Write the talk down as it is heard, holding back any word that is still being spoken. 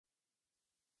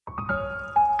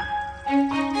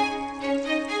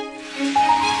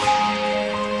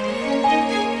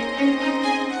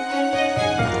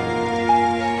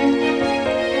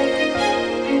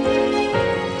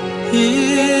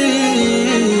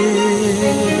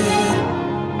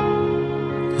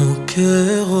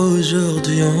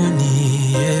aujourd'hui on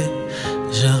y est.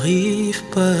 J'arrive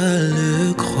pas à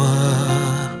le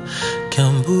croire,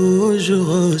 qu'un beau jour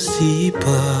aussi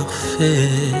parfait,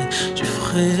 je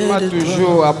ferai de toi.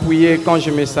 Toujours appuyé quand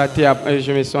je me sentais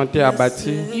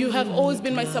abattu, You have always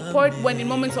been my support when in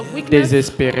moments of weakness,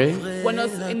 désespéré. when I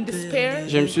was in despair.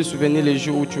 Je me suis souvenu les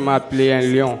jours où tu m'as appelé un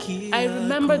lion. I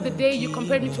remember the day you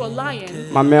compared me to a lion.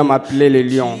 Ma mère m'appelait le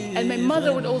lion. And my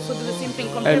mother would also do the same thing,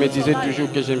 compare Elle me me to disait a lion,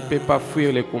 toujours que je ne peux pas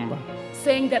fuir les combats.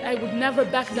 saying that I would never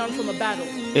back down from a battle.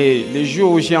 Et le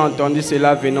jour où j'ai entendu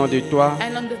cela venant de toi,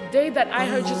 And on the day that I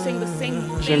heard you saying the same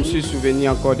je me thing, suis souvenu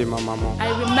encore de ma maman.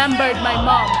 I remembered my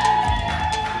mom.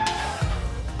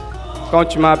 Quand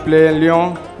tu m'as appelé un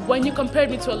lion, When you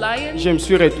compared me to a lion, je me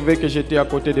suis retrouvé que j'étais à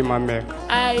côté de ma mère.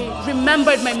 I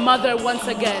remembered my mother once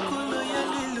again.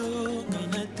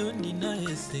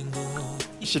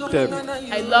 Je t'aime.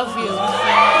 I love you.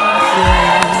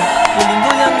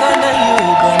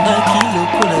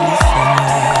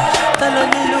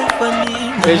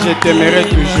 Et je t'aimerai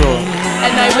toujours.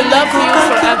 And I will love you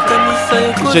forever.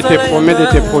 Je te promets de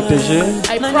te protéger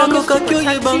I promise to protect you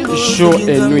jour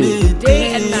et nuit.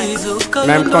 day and night.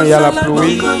 Même quand il y a la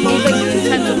pluie, Even in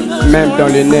times of même dans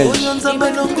les neiges, in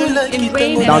rain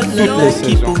dans and toutes les snow,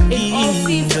 saisons. in all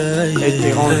seasons. Et te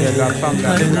rendre la femme la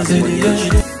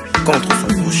contre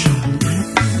son bouche.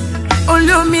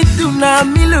 Olio mituna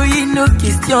milo ino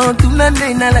question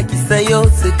tunandena la kisayo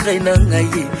secret na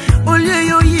ngaye. Olio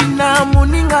yo ina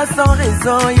moninga sans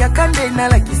raison yakandena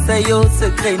la kisayo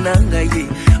secret na ngaye.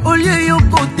 Olio yo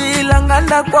kote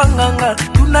langanda kwanganga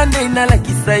tunandena la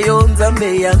kisayo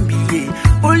nzambe yambiye.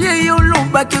 Olio yo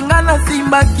loba kengana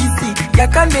simba kisi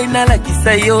yakandena la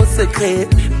kisayo secret.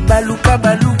 Baluka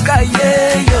baluka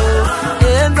yeyo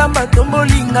nzamba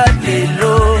tombolinga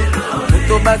lelo.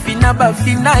 Bafina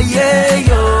bafina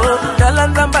yeyo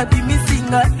talanzamba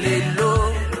bimisinga lelo.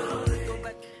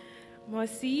 Moi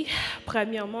aussi,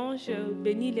 premièrement, je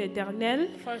bénis l'Éternel.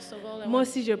 Moi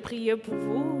aussi, je priais pour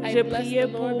vous. Je priais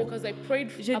pour.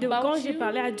 Quand j'ai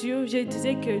parlé à Dieu, je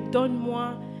disais que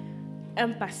donne-moi un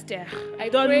pasteur.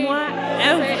 Donne-moi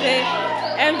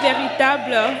un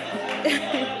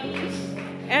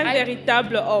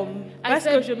véritable homme. Parce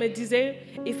que je me disais,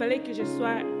 il fallait que je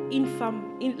sois une femme,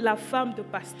 la femme de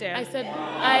pasteur. I said,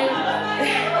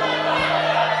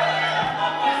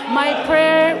 my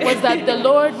prayer was that the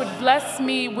Lord would bless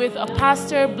me with a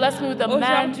pastor, bless me with a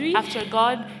man after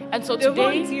God. And so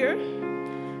today, Dieu,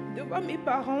 devant mes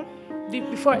parents,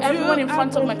 before everyone in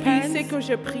front of my parents, c'est que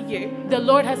je priais. the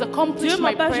Lord has accomplished Dieu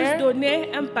my m'a pas juste prayer. donné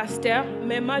un pasteur,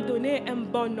 mais m'a donné un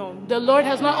bon homme. The Lord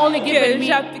has not only given me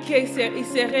Il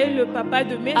serait le papa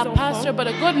de mes a enfants. pastor, but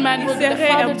a good man Il who will be the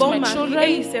serait un father to bon my mari et children.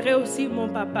 il serait aussi mon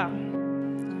papa.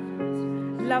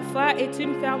 La foi est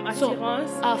une ferme So,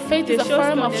 assurance our faith des is a choses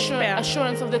firm qu'on espère.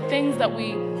 assurance of the things that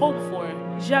we hope for.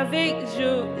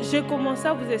 Je commençais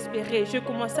à vous espérer, je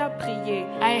commençais à prier.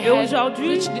 I Et had aujourd'hui,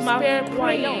 reached ma despair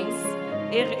croyance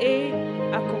est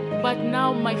accomplie. But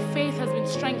now my faith has been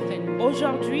strengthened.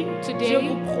 Aujourd'hui, Today, je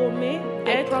vous promets I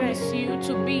d'être promise you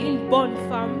to be une bonne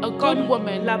femme, a good comme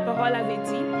woman. la parole avait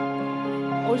dit.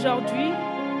 Aujourd'hui,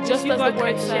 je Just suis as the votre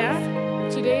word chère.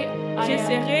 says. Today,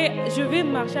 Je vais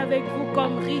marcher avec vous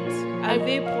comme Rite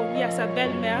avait promis à sa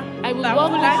belle-mère. I will Par walk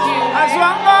vous with la you.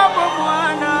 Azwanga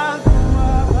bomwana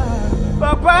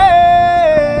papa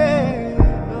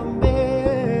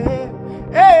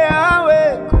awe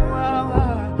kumawa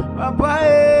papa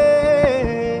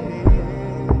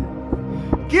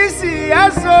kisi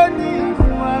asoni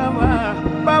kumawa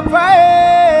papa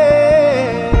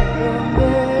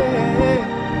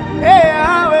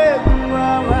awe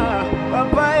kumawa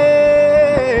papa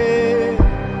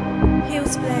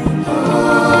Hills Play.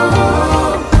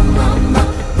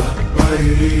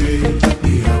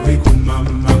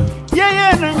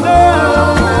 Yes,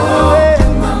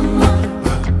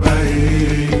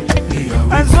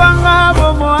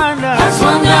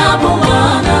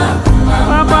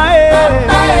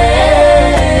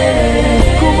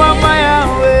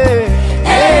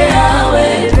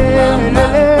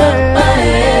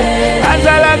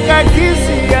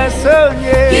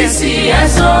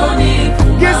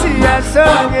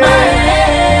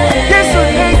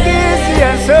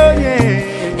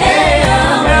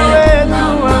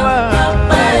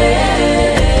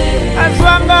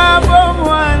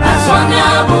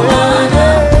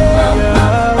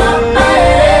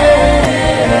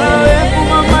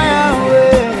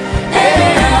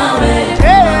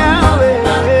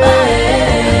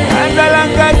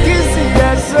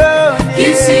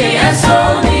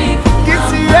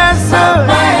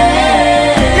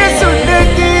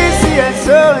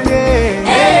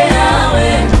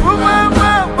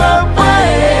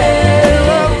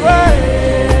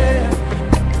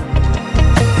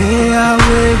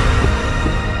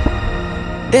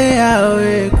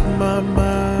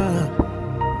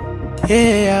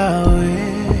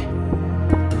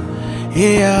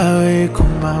 Yahweh,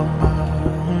 kumama,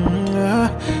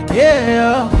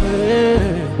 Yahweh,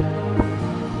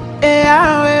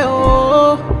 Yahweh,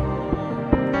 oh,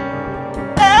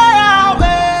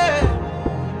 Yahweh,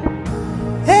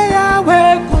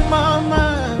 Yahweh, kumama.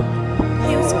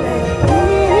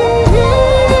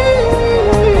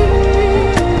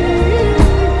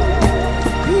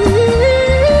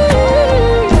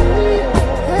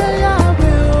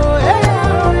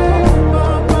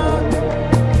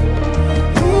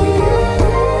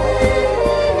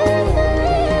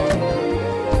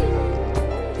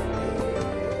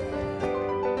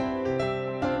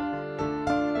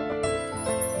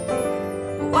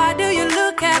 Why do you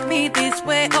look at me this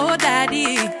way, oh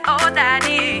daddy? Oh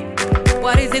daddy.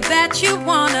 What is it that you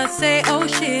wanna say, oh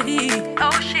shitty?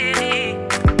 Oh shitty.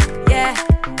 Yeah,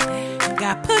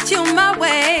 God put you my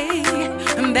way,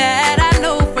 and that I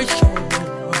know for sure.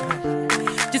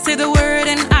 Just say the word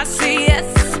and I say yes.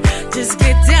 Just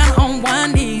get down on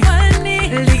one knee.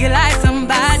 Legalize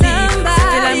somebody.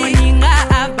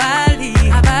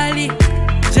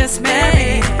 Just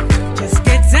marry. Just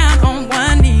get down on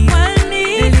one knee.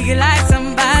 Legalize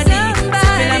somebody.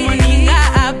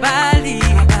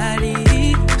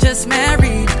 Just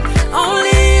married.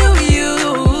 Only you.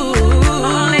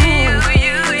 Only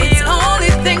you. It's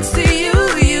only thanks to you.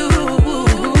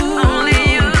 Only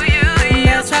you.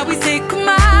 That's why we say, come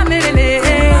on,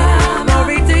 Meirelle.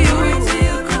 Glory to you.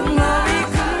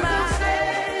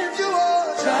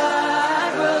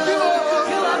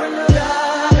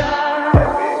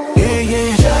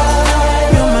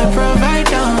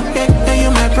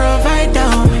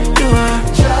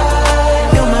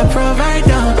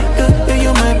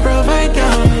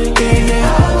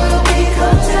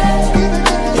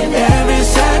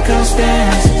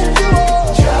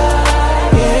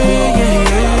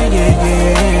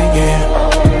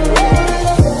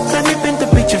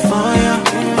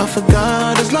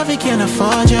 Can't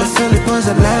afford you, so it pours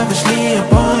up lavishly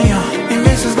upon you. It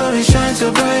makes His glory shine so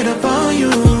bright upon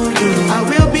you. I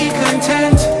will be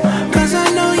content, cause I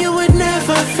know you would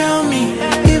never fail me.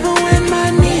 Even when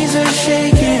my knees are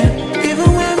shaking,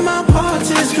 even when my heart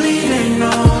is bleeding.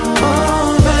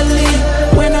 Oh, valley,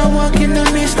 when I walk in the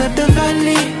midst of the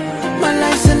valley, my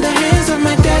life's in the hands of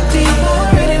my daddy. I'm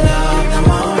already loved, I'm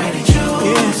already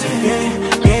chosen. Yeah.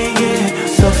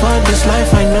 So for this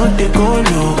life I know the goal,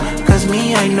 no. Cause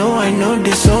me, I know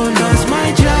this all knows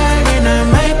my joy and I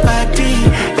my body.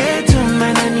 To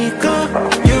my Nico,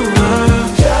 you are.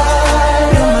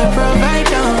 You're my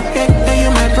provider.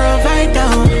 You're my provider.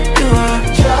 You are.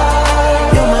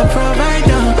 You're my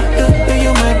provider.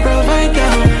 You're my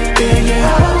provider. Yeah.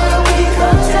 I will be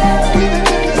content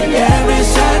in every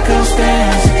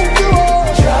circumstance.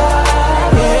 Yeah.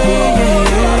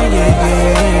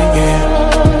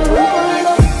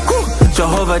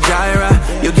 Jehovah Jireh.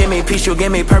 You give me peace, you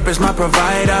give me purpose, my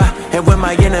provider. And when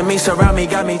my enemies surround me,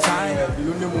 got me tired.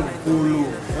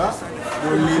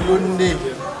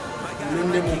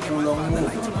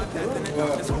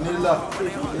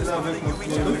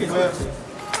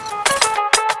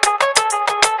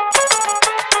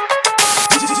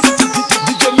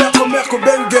 DJ Merco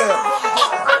Banger.